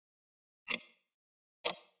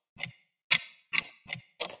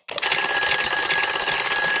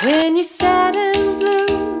When you're sad and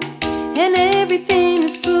blue and everything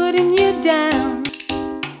is putting you down,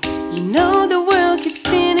 you know the world keeps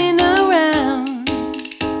spinning around.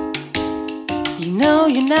 You know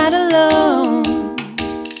you're not alone.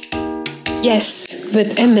 Yes,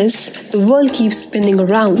 with MS, the world keeps spinning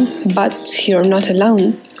around, but you're not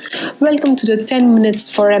alone. Welcome to the 10 Minutes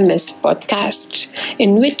for MS podcast,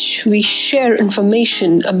 in which we share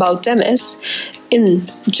information about MS in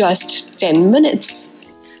just 10 minutes.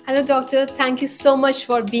 Hello, Doctor. Thank you so much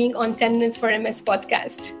for being on 10 Minutes for MS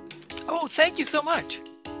podcast. Oh, thank you so much.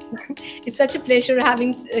 It's such a pleasure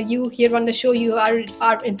having you here on the show. You are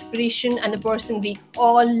our inspiration and a person we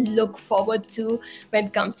all look forward to when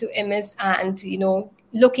it comes to MS and,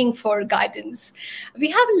 looking for guidance. We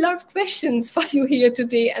have a lot of questions for you here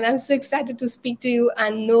today, and I'm so excited to speak to you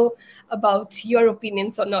and know about your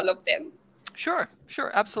opinions on all of them. Sure,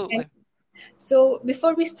 absolutely. Okay. So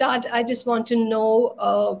before we start, I just want to know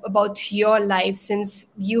about your life,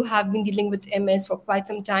 since you have been dealing with MS for quite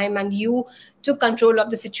some time and you took control of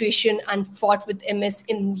the situation and fought with MS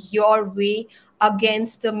in your way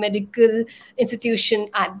against the medical institution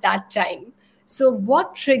at that time. So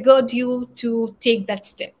what triggered you to take that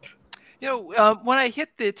step? When I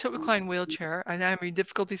hit the tilt recline wheelchair and I'm having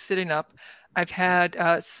difficulty sitting up, I've had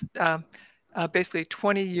basically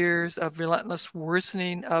 20 years of relentless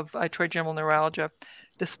worsening of trigeminal neuralgia,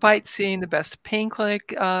 despite seeing the best pain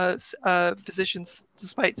clinic physicians,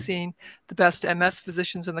 despite seeing the best MS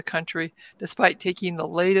physicians in the country, despite taking the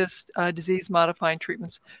latest disease-modifying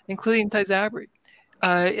treatments, including Tysabri.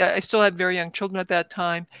 I still had very young children at that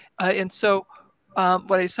time. And so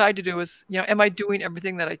what I decided to do is, am I doing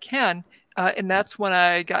everything that I can? And that's when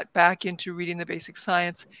I got back into reading the basic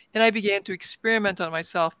science, and I began to experiment on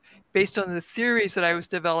myself based on the theories that I was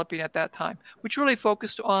developing at that time, which really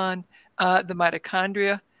focused on the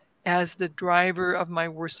mitochondria as the driver of my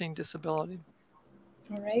worsening disability.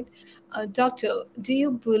 All right. Doctor, do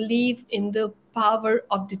you believe in the power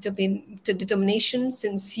of determination,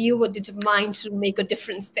 since you were determined to make a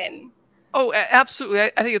difference then? Oh, absolutely.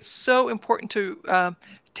 I think it's so important to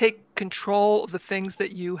take control of the things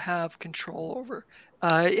that you have control over.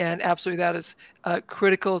 And absolutely, that is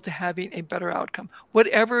critical to having a better outcome,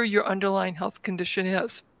 whatever your underlying health condition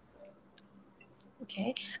is.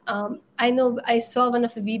 Okay. I know I saw one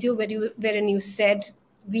of the video wherein you said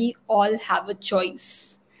we all have a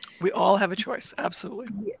choice. We all have a choice.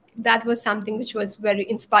 Absolutely. That was something which was very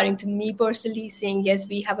inspiring to me personally, saying, yes,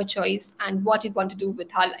 we have a choice and what we want to do with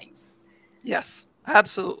our lives. Yes,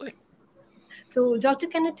 absolutely. So, Doctor,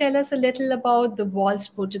 can you tell us a little about the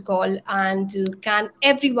Wahls protocol, and can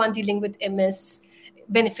everyone dealing with MS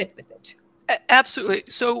benefit with it? Absolutely.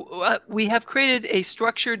 So we have created a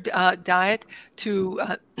structured diet to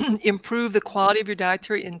improve the quality of your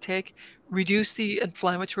dietary intake, reduce the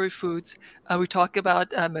inflammatory foods. We talk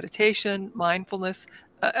about meditation, mindfulness,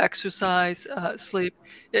 exercise, sleep.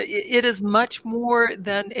 It is much more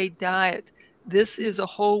than a diet. This is a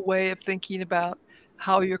whole way of thinking about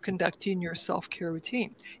how you're conducting your self-care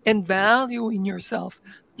routine and valuing yourself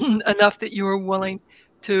enough that you are willing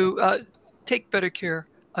to take better care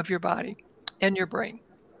of your body and your brain.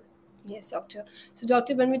 Yes, doctor. So,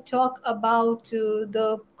 doctor, when we talk about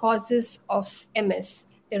the causes of MS,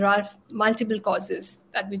 there are multiple causes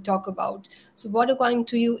that we talk about. So, what, according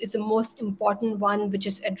to you, is the most important one which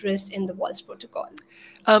is addressed in the Wahls protocol?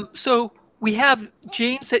 So we have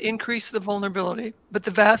genes that increase the vulnerability, but the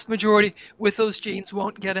vast majority with those genes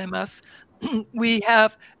won't get MS. We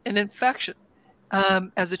have an infection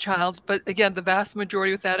as a child, but again, the vast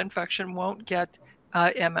majority with that infection won't get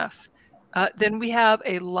MS. Then we have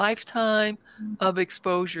a lifetime of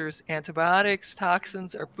exposures, antibiotics,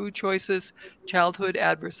 toxins, our food choices, childhood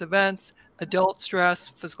adverse events, adult stress,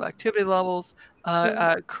 physical activity levels,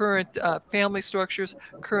 current family structures,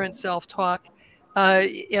 current self-talk.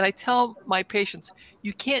 And I tell my patients,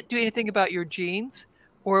 you can't do anything about your genes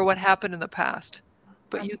or what happened in the past,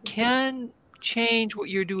 but you can change what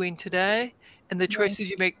you're doing today and the choices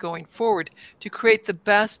you make going forward to create the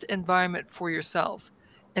best environment for yourselves.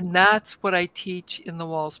 And that's what I teach in the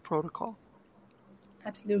Wahls protocol.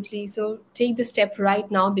 Absolutely. So take the step right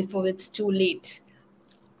now before it's too late.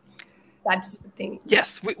 That's the thing.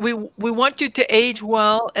 Yes, we want you to age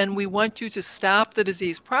well, and we want you to stop the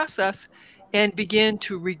disease process and begin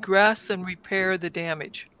to regress and repair the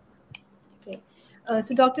damage. Okay.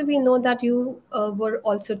 So, doctor, we know that you were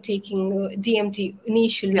also taking DMT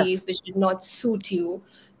initially, Yes. which did not suit you.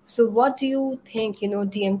 So, what do you think,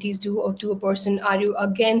 DMTs do to a person? Are you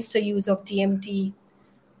against the use of DMT?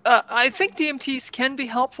 I think DMTs can be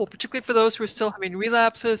helpful, particularly for those who are still having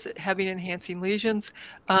relapses, having enhancing lesions.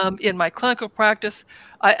 In my clinical practice,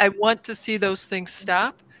 I want to see those things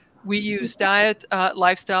stop. We use diet,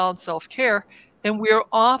 lifestyle, and self-care, and we are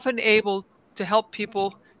often able to help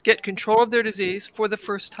people get control of their disease for the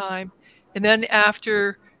first time. And then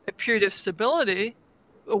after a period of stability,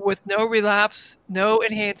 with no relapse, no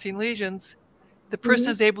enhancing lesions, the person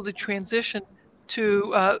Mm-hmm. is able to transition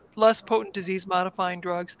to less potent disease modifying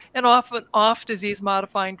drugs and often off disease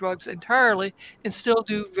modifying drugs entirely and still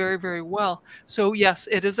do very, very well. So, yes,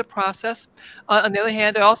 it is a process. On the other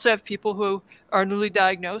hand, I also have people who are newly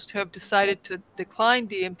diagnosed who have decided to decline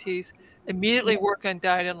DMTs, immediately Yes. work on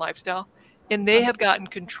diet and lifestyle, and they have Absolutely. gotten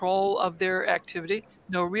control of their activity.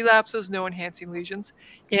 No relapses, no enhancing lesions,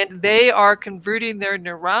 and they are converting their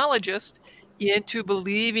neurologist into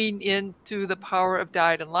believing into the power of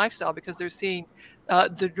diet and lifestyle because they're seeing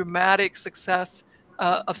the dramatic success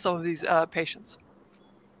of some of these patients.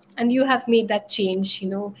 And you have made that change,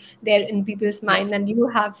 there in people's mind, Yes, and you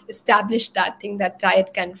have established that thing that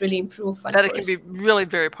diet can really improve one that it can be person. really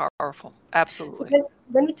very powerful. So Absolutely.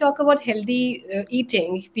 when we talk about healthy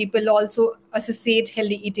eating, people also associate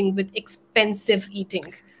healthy eating with expensive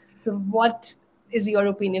eating. So what is your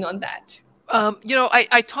opinion on that?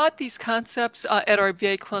 I taught these concepts at our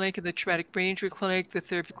VA clinic and the traumatic brain injury clinic, the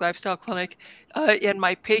therapeutic lifestyle clinic, and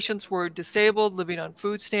my patients were disabled, living on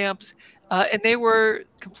food stamps, and they were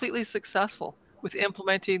completely successful with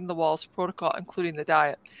implementing the Wahls protocol, including the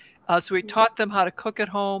diet. So we taught them how to cook at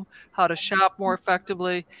home, how to shop more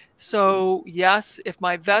effectively. So yes, if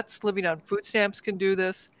my vets living on food stamps can do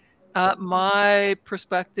this, my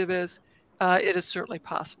perspective is it is certainly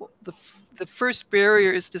possible. The first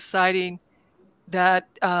barrier is deciding that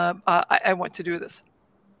I want to do this.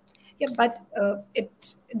 Yeah, but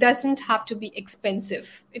it doesn't have to be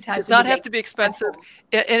expensive. It has Does to be not have like to be at expensive, home.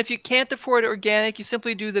 and if you can't afford organic, you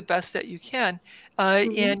simply do the best that you can. Hmm.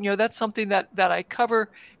 And that's something that I cover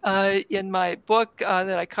in my book,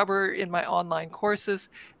 that I cover in my online courses,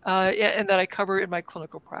 and that I cover in my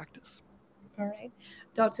clinical practice. All right.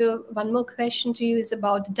 Doctor, one more question to you is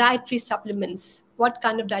about dietary supplements. What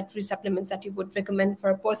kind of dietary supplements that you would recommend for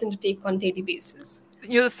a person to take on daily basis?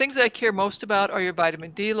 The things that I care most about are your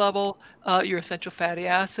vitamin D level, your essential fatty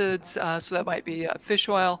acids. So that might be fish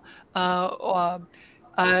oil. Uh, um,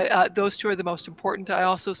 those two are the most important. I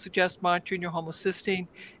also suggest monitoring your homocysteine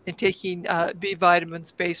and taking B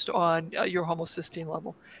vitamins based on your homocysteine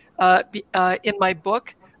level. In my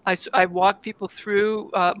book, I walk people through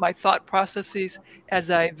my thought processes as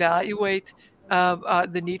I evaluate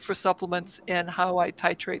the need for supplements and how I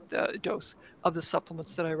titrate the dose of the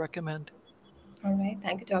supplements that I recommend. All right.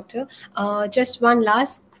 Thank you, doctor. Just one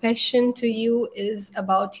last question to you is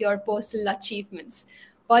about your personal achievements.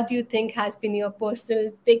 What do you think has been your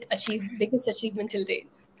personal biggest achievement till date?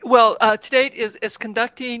 Well, to date is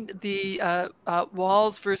conducting the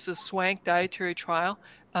Wahls versus Swank dietary trial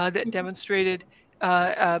that demonstrated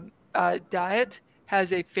diet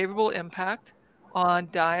has a favorable impact on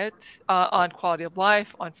diet, on quality of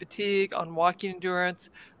life, on fatigue, on walking endurance,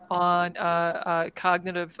 on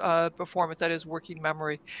cognitive performance, that is working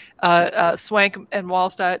memory. Swank and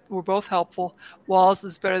Wahls diet were both helpful. Wahls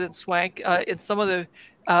is better than Swank in some of the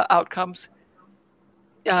outcomes.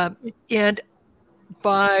 Um, and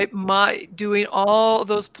by my doing all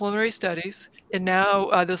those preliminary studies and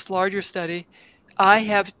now this larger study, I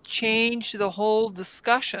have changed the whole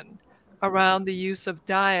discussion around the use of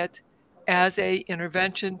diet as a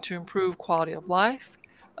intervention to improve quality of life,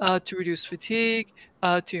 to reduce fatigue,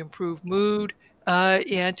 to improve mood,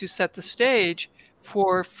 and to set the stage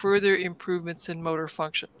for further improvements in motor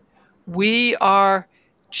function. We are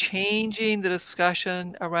changing the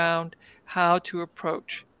discussion around how to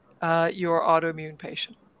approach your autoimmune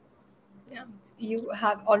patient. Yeah. You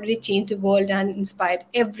have already changed the world and inspired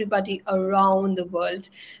everybody around the world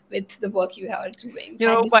with the work you are doing. You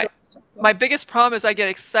Thank know, you my so much, my doctor. biggest problem is I get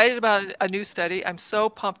excited about a new study. I'm so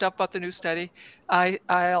pumped up about the new study. I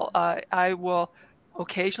will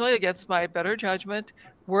occasionally, against my better judgment,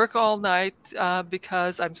 work all night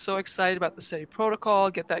because I'm so excited about the study protocol,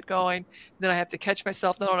 get that going. Then I have to catch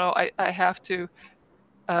myself. No, no, I have to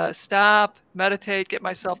stop, meditate, get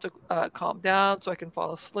myself to calm down so I can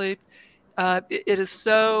fall asleep. It is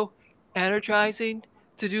so energizing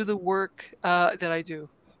to do the work that I do.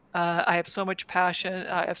 I have so much passion.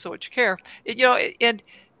 I have so much care. And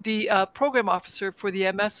the program officer for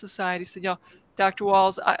the MS Society said, Dr.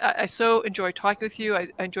 Wahls, I so enjoy talking with you. I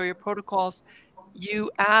enjoy your protocols. You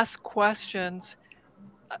ask questions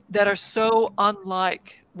that are so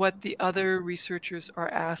unlike what the other researchers are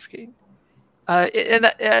asking.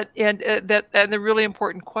 they're really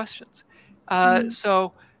important questions.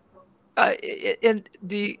 So, and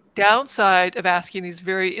the downside of asking these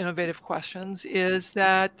very innovative questions is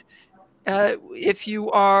that if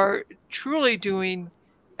you are truly doing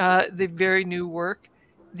the very new work,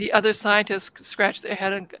 the other scientists scratch their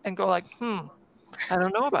head and go like, I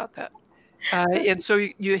don't know about that. And so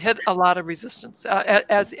you hit a lot of resistance,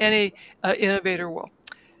 as any innovator will.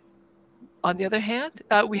 On the other hand,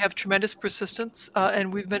 we have tremendous persistence,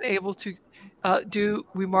 and we've been able to do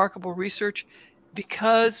remarkable research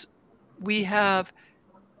because we have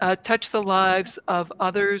touched the lives of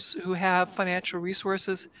others who have financial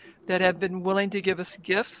resources that have been willing to give us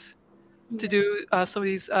gifts to do some of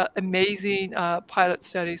these amazing pilot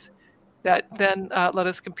studies that then let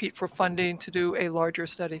us compete for funding to do a larger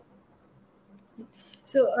study.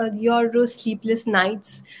 So your sleepless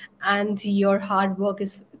nights and your hard work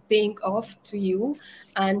is paying off to you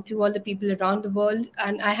and to all the people around the world.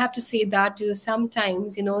 And I have to say that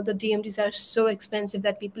sometimes, the DMTs are so expensive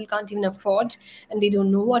that people can't even afford and they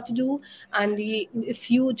don't know what to do. And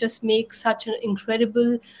if you just make such an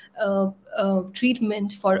incredible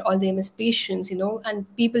treatment for all the MS patients,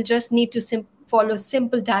 and people just need to follow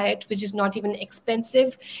simple diet, which is not even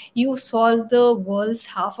expensive, you solve the world's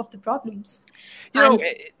half of the problems.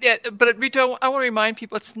 But Rita, I want to remind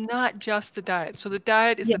people it's not just the diet. So the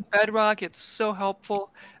diet is the bedrock. It's so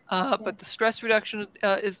helpful, but the stress reduction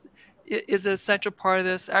is an essential part of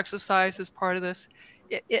this. Exercise is part of this.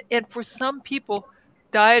 And for some people,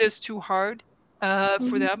 diet is too hard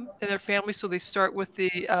for them and their family, so they start with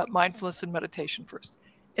the mindfulness and meditation first.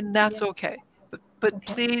 And that's okay. But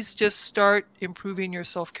please just start improving your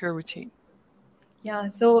self-care routine. Yeah,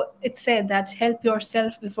 so it said that help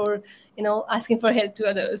yourself before asking for help to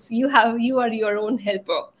others. You are your own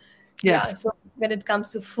helper. Yes. Yeah, so when it comes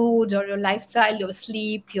to food or your lifestyle, your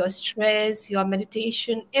sleep, your stress, your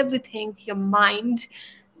meditation, everything, your mind,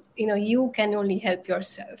 you can only help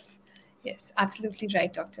yourself. Yes, absolutely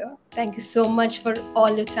right, doctor. Thank you so much for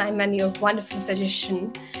all your time and your wonderful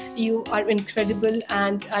suggestion. You are incredible,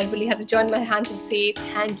 and I really have to join my hands and say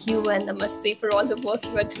thank you and namaste for all the work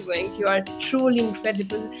you are doing. You are truly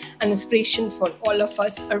incredible and inspiration for all of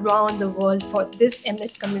us around the world, for this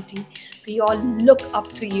MS community. We all look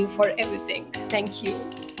up to you for everything. Thank you.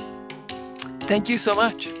 Thank you so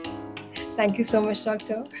much. Thank you so much,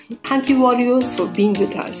 Doctor. Thank you, warriors, for being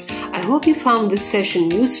with us. I hope you found this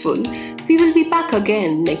session useful. We will be back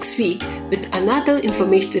again next week with another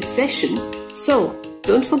informative session. So,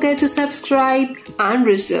 don't forget to subscribe and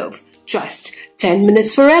reserve just 10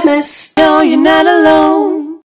 minutes for MS. No, you're not alone.